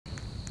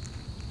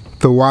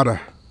Thawada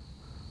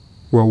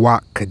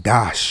Rawak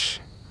Kadash.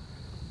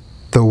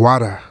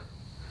 Thawada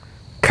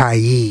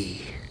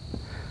Kayi.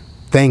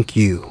 Thank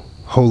you,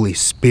 Holy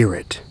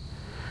Spirit.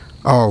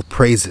 All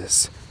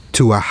praises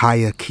to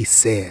Ahaya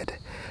Kised.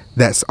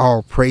 That's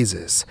all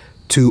praises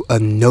to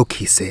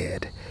Anoki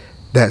said.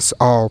 That's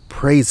all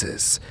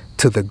praises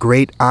to the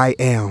great I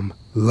am,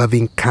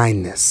 loving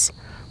kindness.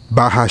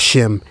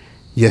 Bahashem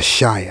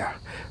Yeshaya.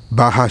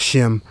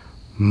 Bahashem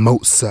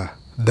Motsa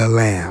the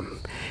Lamb.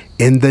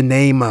 In the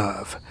name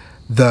of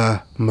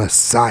the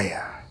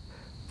Messiah,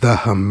 the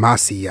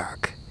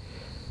Hamashiach.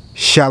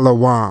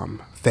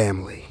 Shalom,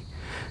 family.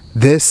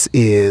 This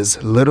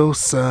is little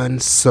son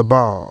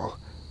Sabal,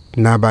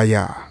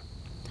 Nabaya.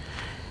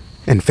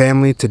 And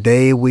family,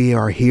 today we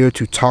are here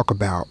to talk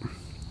about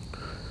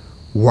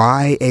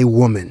why a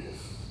woman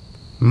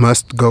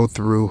must go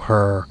through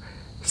her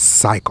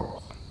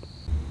cycle.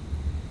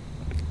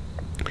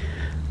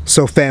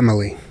 So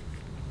family,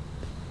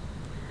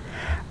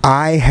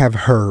 I have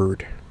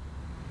heard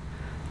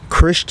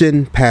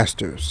Christian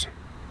pastors,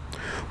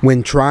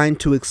 when trying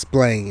to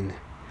explain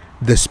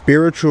the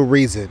spiritual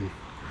reason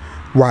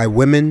why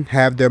women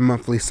have their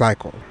monthly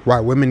cycle, why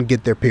women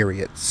get their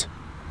periods,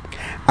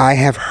 I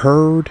have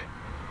heard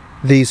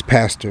these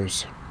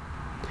pastors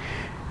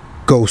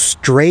go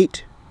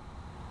straight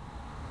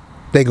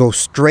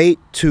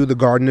to the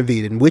Garden of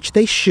Eden, which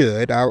they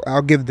should.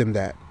 I'll give them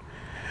that.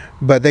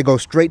 But they go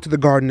straight to the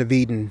Garden of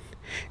Eden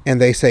and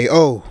they say,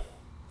 oh,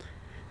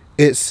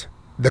 it's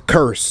the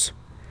curse.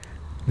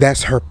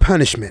 That's her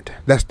punishment.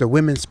 That's the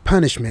women's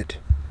punishment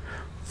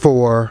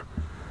for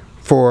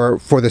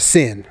the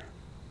sin,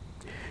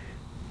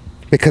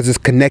 because it's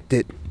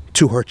connected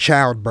to her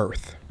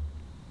childbirth.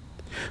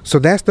 So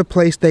that's the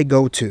place they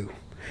go to.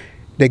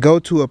 They go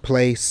to a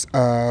place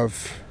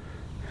of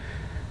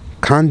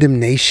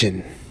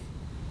condemnation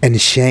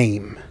and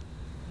shame.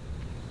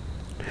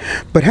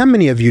 But how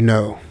many of you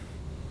know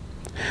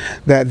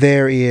that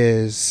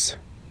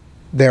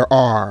there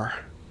are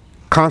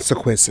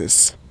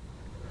consequences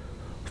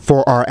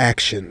for our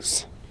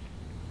actions?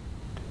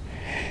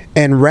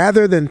 And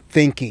rather than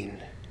thinking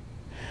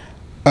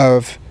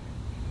of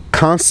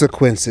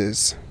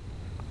consequences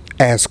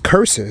as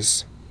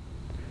curses,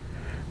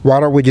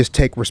 why don't we just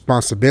take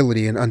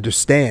responsibility and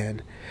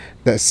understand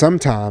that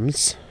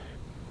sometimes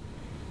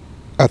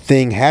a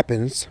thing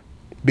happens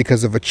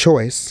because of a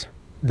choice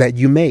that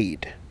you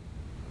made?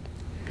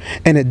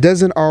 And it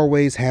doesn't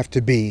always have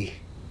to be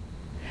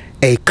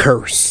a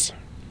curse.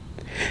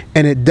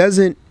 And it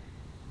doesn't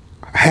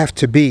have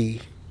to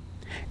be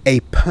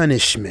a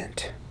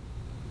punishment.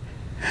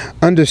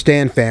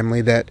 Understand,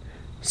 family, that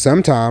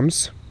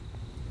sometimes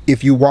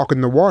if you walk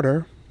in the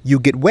water, you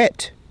get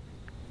wet.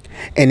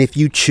 And if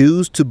you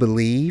choose to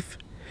believe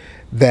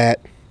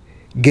that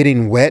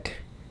getting wet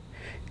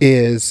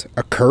is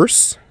a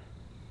curse,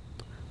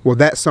 well,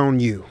 that's on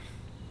you.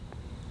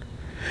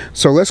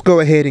 So let's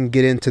go ahead and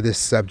get into this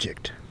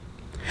subject.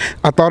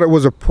 I thought it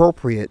was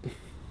appropriate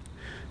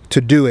to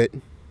do it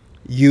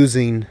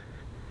using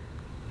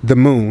the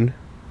moon.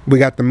 We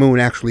got the moon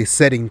actually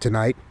setting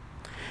tonight.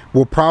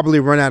 We'll probably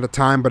run out of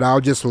time, but I'll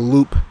just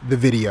loop the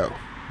video.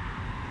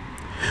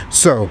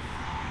 So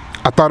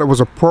I thought it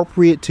was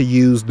appropriate to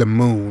use the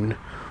moon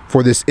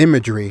for this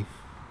imagery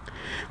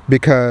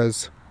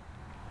because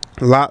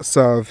lots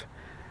of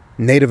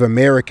Native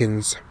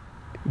Americans,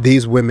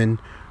 these women,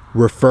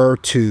 refer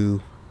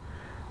to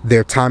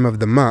their time of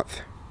the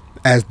month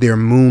as their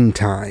moon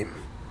time.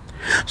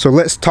 So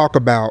let's talk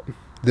about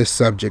this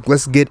subject.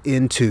 Let's get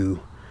into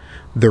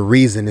the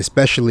reason,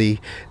 especially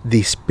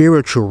the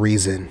spiritual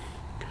reason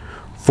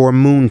for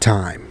moon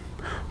time,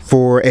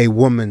 for a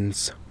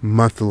woman's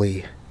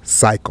monthly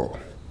cycle.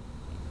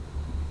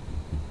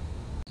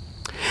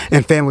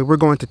 And family, we're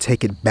going to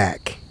take it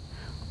back,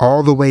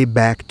 all the way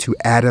back to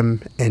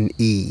Adam and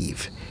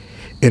Eve,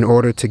 in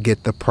order to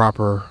get the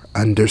proper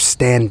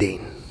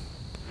understanding.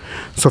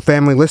 So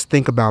family, let's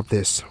think about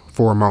this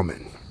for a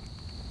moment.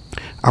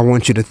 I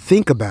want you to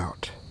think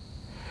about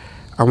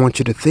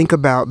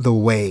the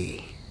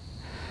way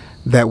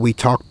that we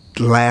talked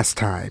last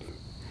time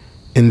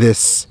in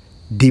this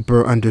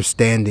deeper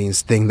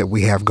understandings thing that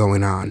we have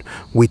going on.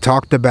 We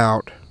talked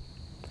about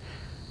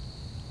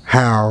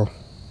how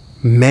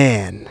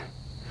man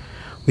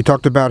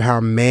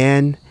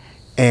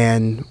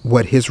and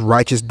what his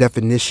righteous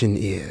definition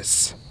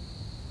is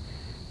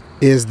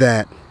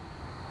that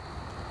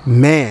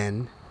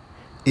man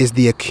is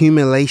the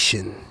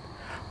accumulation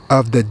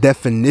of the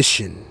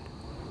definition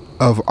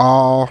of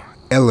all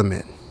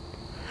element.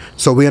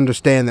 So we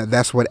understand that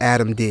that's what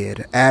Adam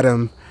did.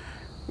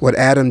 What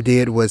Adam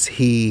did was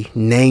he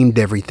named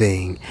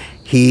everything.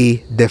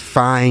 He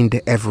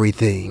defined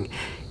everything.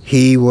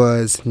 He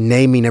was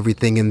naming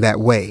everything in that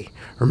way.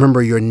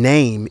 Remember, your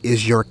name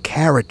is your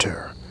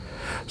character.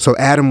 So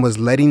Adam was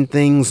letting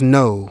things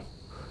know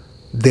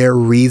their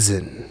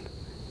reason.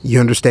 You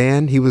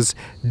understand? He was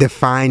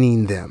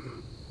defining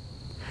them.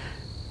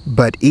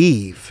 But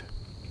Eve,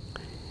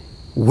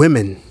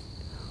 women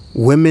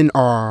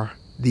are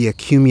the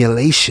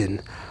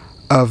accumulation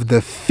of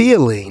the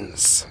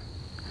feelings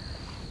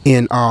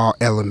in all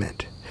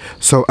element.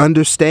 So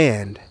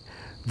understand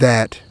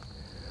that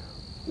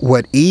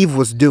what Eve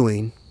was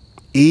doing,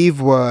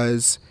 Eve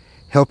was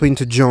helping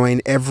to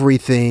join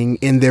everything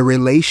in their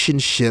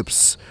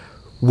relationships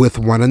with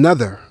one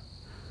another.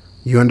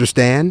 You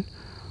understand?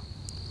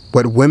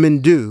 What women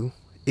do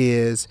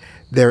is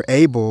they're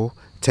able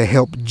to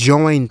help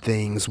join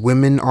things.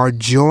 Women are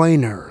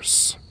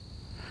joiners.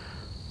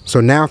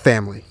 So now,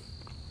 family,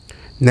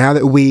 now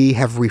that we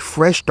have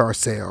refreshed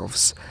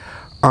ourselves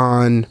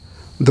on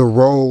the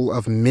role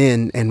of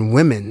men and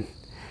women,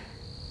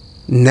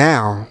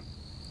 now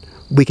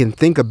we can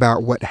think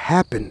about what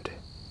happened.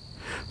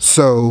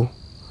 So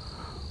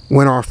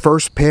when our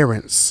first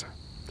parents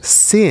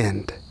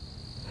sinned,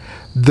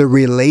 the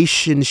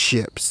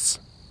relationships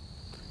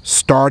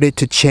started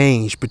to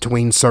change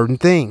between certain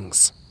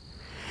things.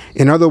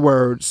 In other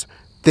words,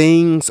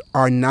 things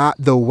are not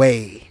the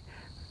way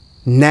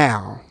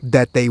now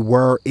that they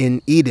were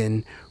in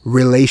Eden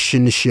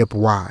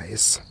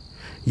relationship-wise.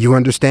 You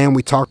understand?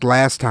 We talked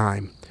last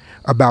time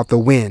about the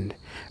wind,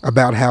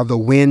 about how the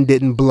wind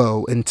didn't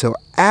blow until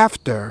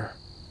after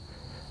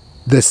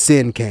the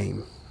sin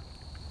came.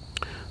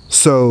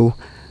 So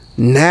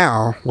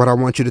now what I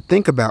want you to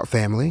think about,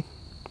 family,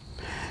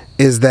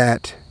 is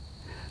that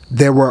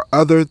there were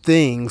other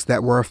things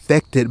that were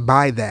affected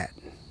by that.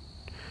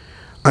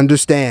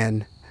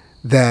 Understand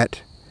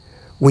that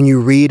when you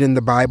read in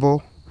the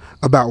Bible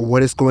about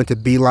what it's going to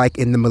be like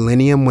in the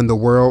millennium when the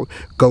world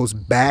goes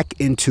back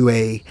into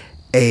what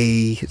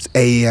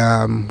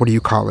do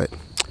you call it?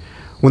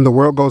 When the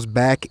world goes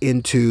back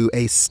into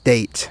a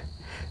state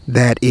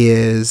that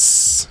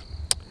is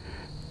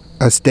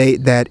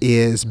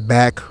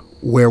back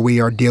where we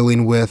are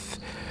dealing with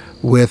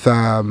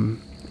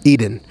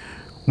Eden.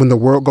 When the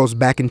world goes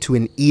back into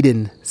an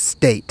Eden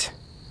state.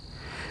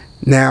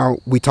 Now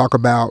we talk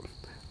about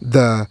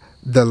the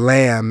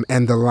lamb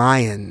and the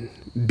lion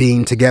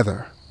being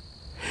together.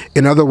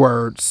 In other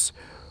words,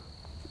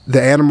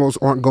 the animals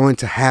aren't going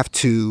to have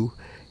to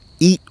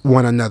eat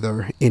one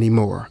another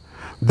anymore.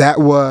 That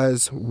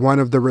was one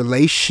of the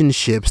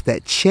relationships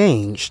that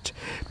changed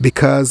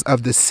because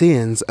of the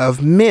sins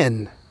of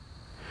men.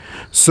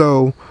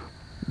 So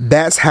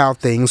that's how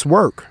things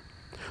work.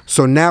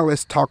 So now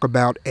let's talk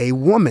about a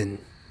woman.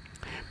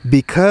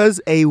 Because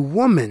a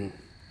woman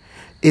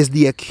is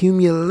the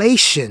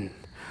accumulation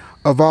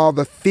of all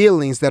the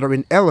feelings that are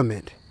in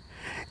element.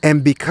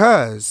 And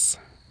because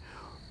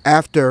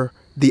after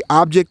the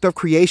object of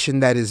creation,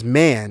 that is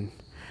man,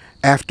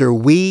 after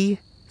we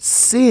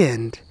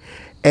sinned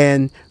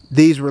and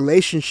these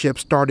relationships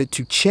started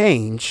to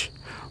change,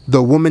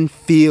 the woman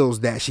feels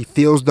that. She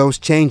feels those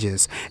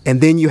changes.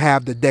 And then you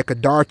have the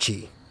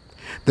eerkodeshiy.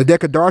 The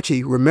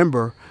eerkodeshiy,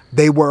 remember,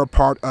 they were a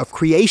part of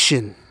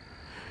creation.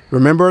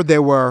 Remember,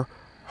 there were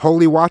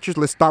holy watchers.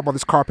 Let's stop while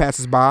this car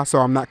passes by so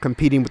I'm not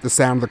competing with the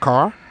sound of the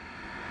car.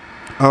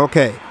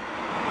 Okay.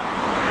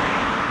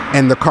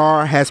 And the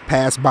car has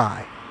passed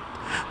by.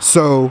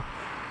 So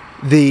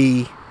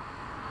the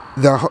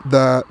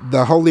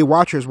holy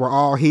watchers were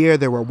all here.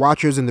 There were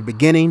watchers in the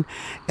beginning.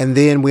 And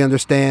then we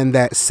understand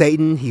that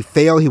Satan, he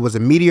fell. He was a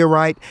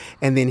meteorite.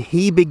 And then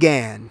he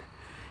began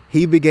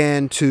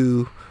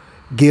to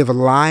give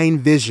lying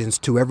visions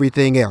to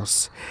everything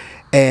else.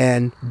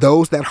 And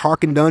those that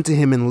hearkened unto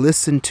him and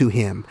listened to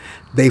him,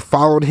 they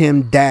followed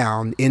him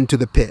down into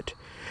the pit.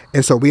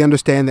 And so we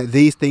understand that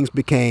these things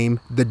became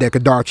the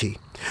eerkodeshiy.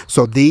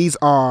 So these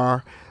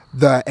are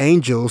the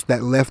angels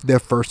that left their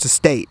first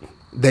estate.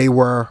 They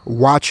were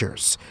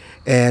watchers,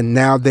 and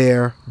now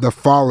they're the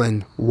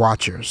fallen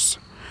watchers.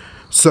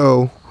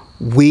 So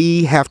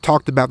we have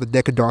talked about the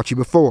eerkodeshiy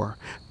before.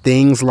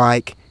 Things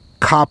like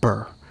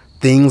copper,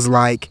 things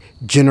like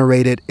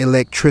generated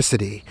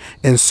electricity,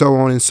 and so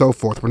on and so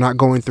forth. We're not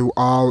going through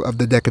all of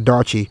the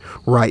eerkodeshiy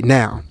right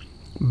now,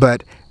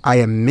 but I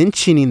am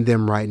mentioning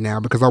them right now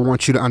because I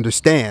want you to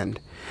understand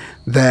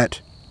that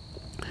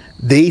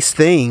these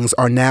things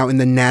are now in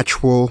the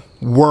natural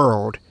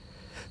world.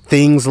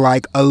 Things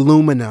like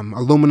aluminum.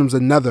 Aluminum's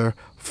another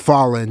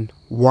fallen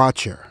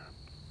watcher.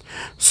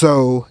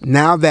 So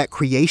now that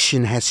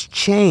creation has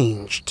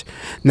changed,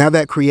 now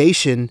that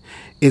creation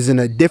is in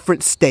a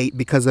different state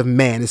because of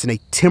man, it's in a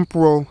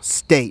temporal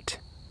state.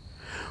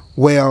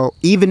 Well,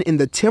 even in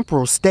the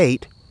temporal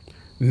state,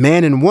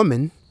 man and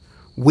woman,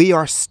 we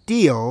are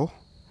still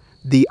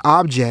the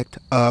object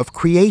of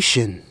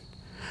creation.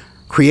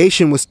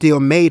 Creation was still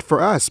made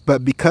for us,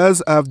 but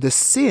because of the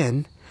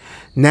sin,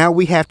 now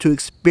we have to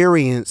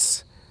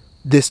experience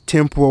this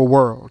temporal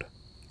world.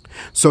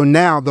 So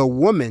now the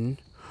woman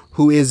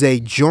who is a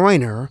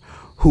joiner,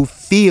 who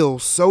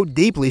feels so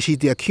deeply, she's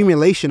the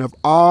accumulation of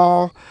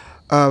all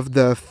of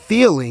the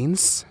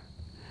feelings.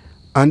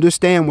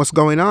 Understand what's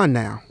going on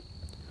now.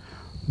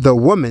 The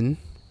woman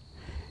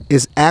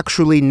is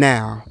actually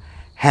now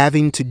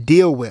having to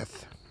deal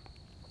with,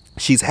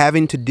 she's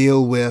having to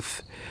deal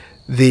with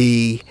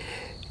the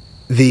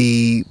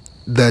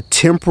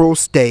temporal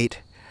state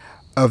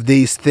of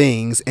these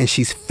things, and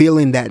she's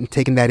feeling that and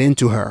taking that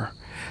into her.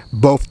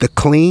 both the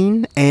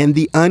clean and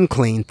the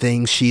unclean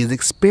things she is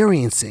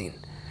experiencing.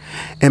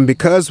 And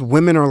because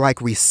women are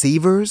like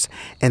receivers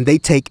and they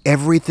take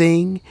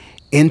everything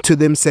into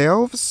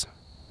themselves,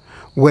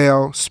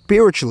 well,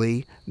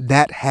 spiritually,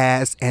 that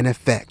has an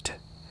effect.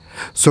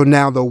 So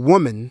now the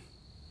woman,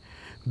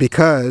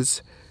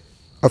 because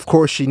of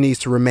course she needs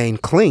to remain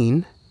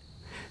clean,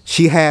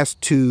 she has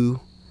to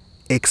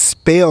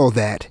expel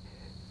that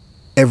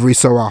every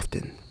so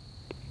often.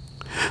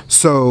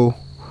 So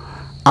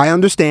I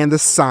understand the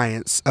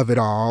science of it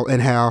all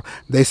and how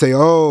they say,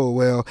 oh,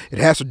 well, it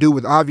has to do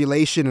with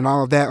ovulation and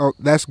all of that. Oh,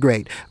 that's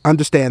great.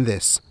 Understand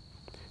this.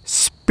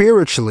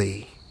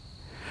 Spiritually,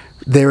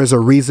 there is a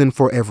reason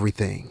for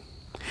everything.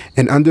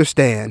 And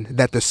understand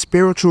that the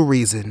spiritual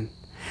reason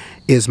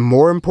is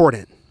more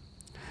important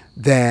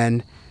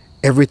than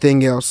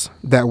everything else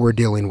that we're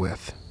dealing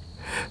with.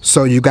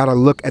 So you got to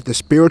look at the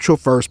spiritual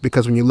first,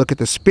 because when you look at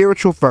the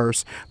spiritual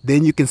first,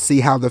 then you can see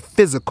how the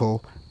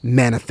physical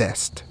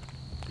manifests.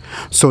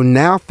 So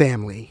now,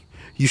 family,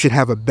 you should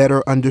have a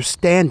better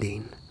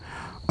understanding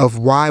of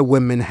why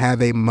women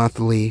have a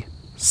monthly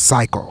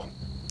cycle.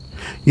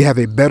 You have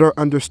a better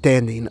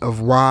understanding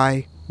of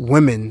why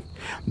women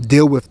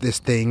deal with this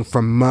thing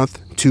from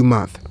month to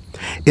month.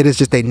 It is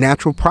just a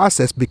natural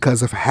process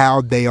because of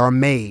how they are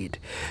made.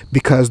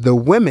 Because the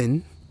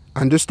women,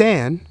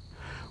 understand,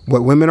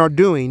 what women are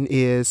doing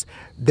is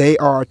they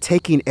are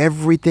taking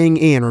everything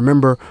in.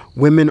 Remember,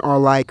 women are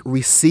like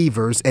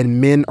receivers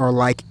and men are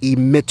like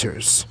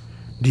emitters.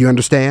 Do you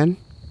understand?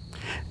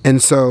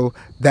 And so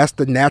that's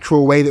the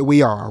natural way that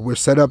we are. We're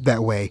set up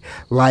that way.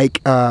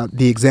 Like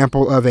the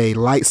example of a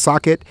light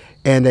socket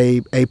and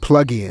a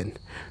plug-in.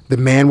 The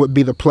man would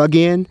be the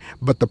plug-in,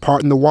 but the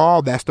part in the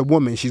wall, that's the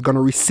woman. She's going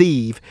to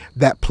receive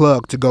that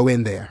plug to go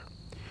in there.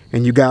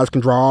 And you guys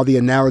can draw all the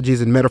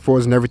analogies and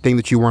metaphors and everything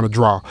that you want to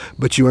draw.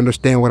 But you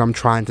understand what I'm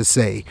trying to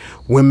say.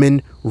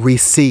 Women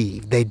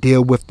receive. They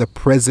deal with the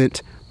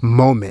present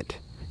moment.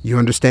 You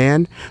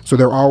understand? So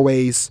they're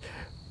always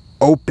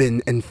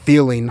open and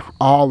feeling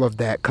all of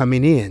that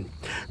coming in.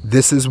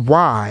 This is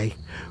why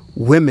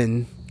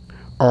women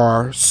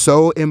are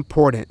so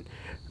important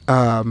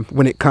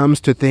when it comes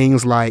to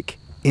things like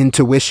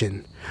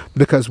intuition,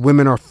 because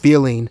women are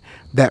feeling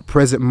that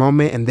present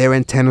moment and their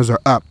antennas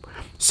are up.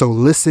 So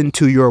listen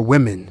to your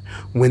women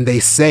when they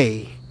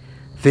say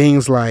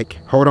things like,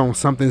 hold on,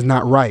 something's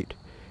not right.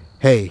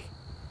 Hey,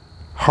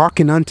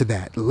 hearken unto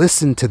that.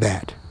 Listen to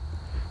that.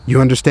 You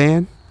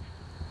understand?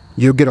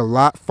 You'll get a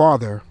lot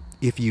farther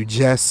if you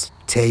just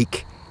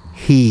take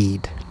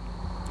heed.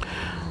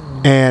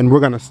 And we're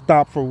going to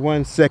stop for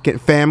 1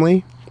 second,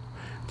 family,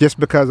 just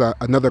because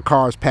another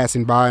car is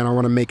passing by and I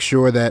want to make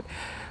sure that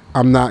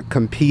I'm not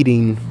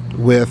competing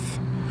with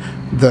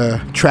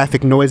the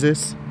traffic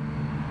noises.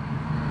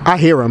 I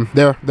hear them.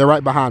 They're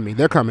right behind me.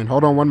 They're coming.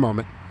 Hold on one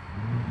moment.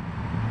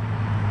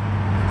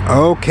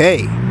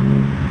 Okay.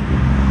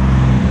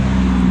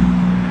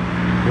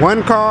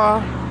 One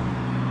car,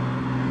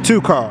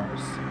 two cars.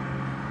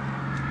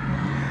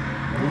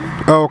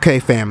 Okay,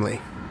 family.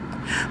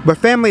 But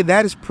family,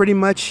 that is pretty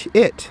much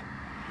it.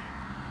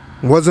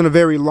 Wasn't a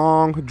very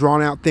long,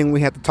 drawn out thing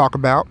we had to talk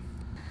about.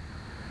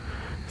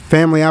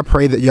 Family, I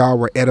pray that y'all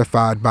were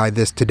edified by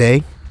this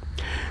today.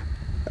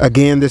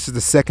 Again, this is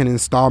the second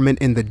installment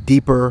in the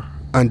Deeper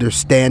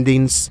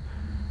Understandings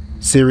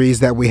series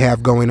that we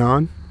have going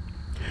on,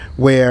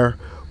 where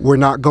we're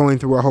not going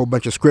through a whole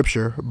bunch of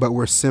scripture, but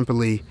we're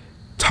simply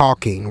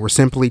talking. We're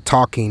simply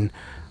talking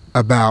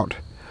about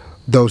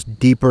those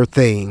deeper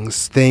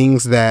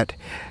things that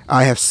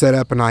I have set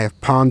up and I have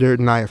pondered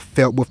and I have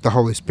felt with the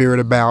Holy Spirit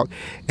about,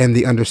 and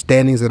the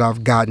understandings that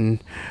I've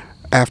gotten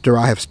after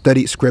I have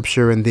studied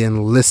scripture and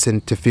then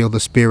listened to feel the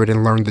Spirit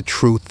and learn the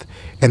truth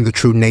and the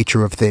true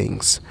nature of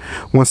things.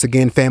 Once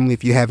again, family,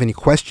 if you have any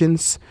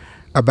questions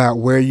about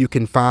where you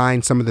can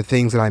find some of the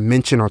things that I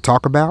mention or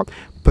talk about,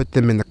 put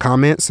them in the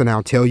comments and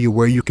I'll tell you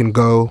where you can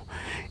go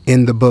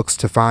in the books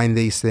to find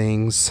these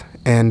things.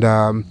 And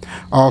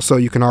also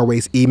you can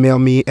always email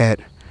me at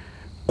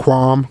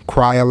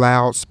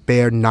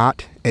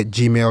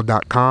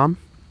qualmcryaloud@gmail.com.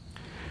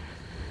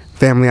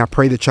 Family, I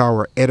pray that y'all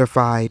were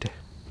edified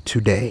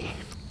today.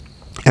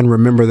 And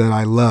remember that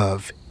I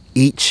love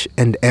each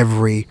and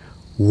every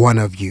one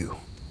of you.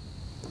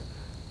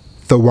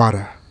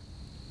 Thawada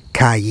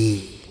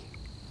Kayi.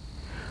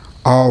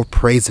 All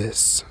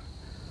praises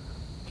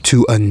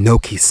to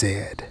Anoki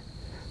said,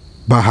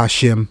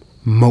 Bahashim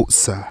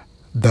Motsa,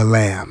 the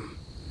Lamb.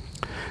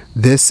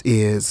 This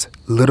is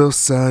little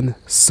son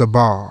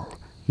Sabal,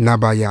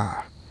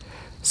 Nabaya,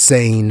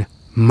 saying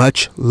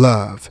much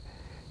love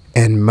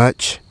and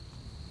much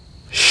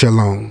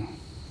shalom.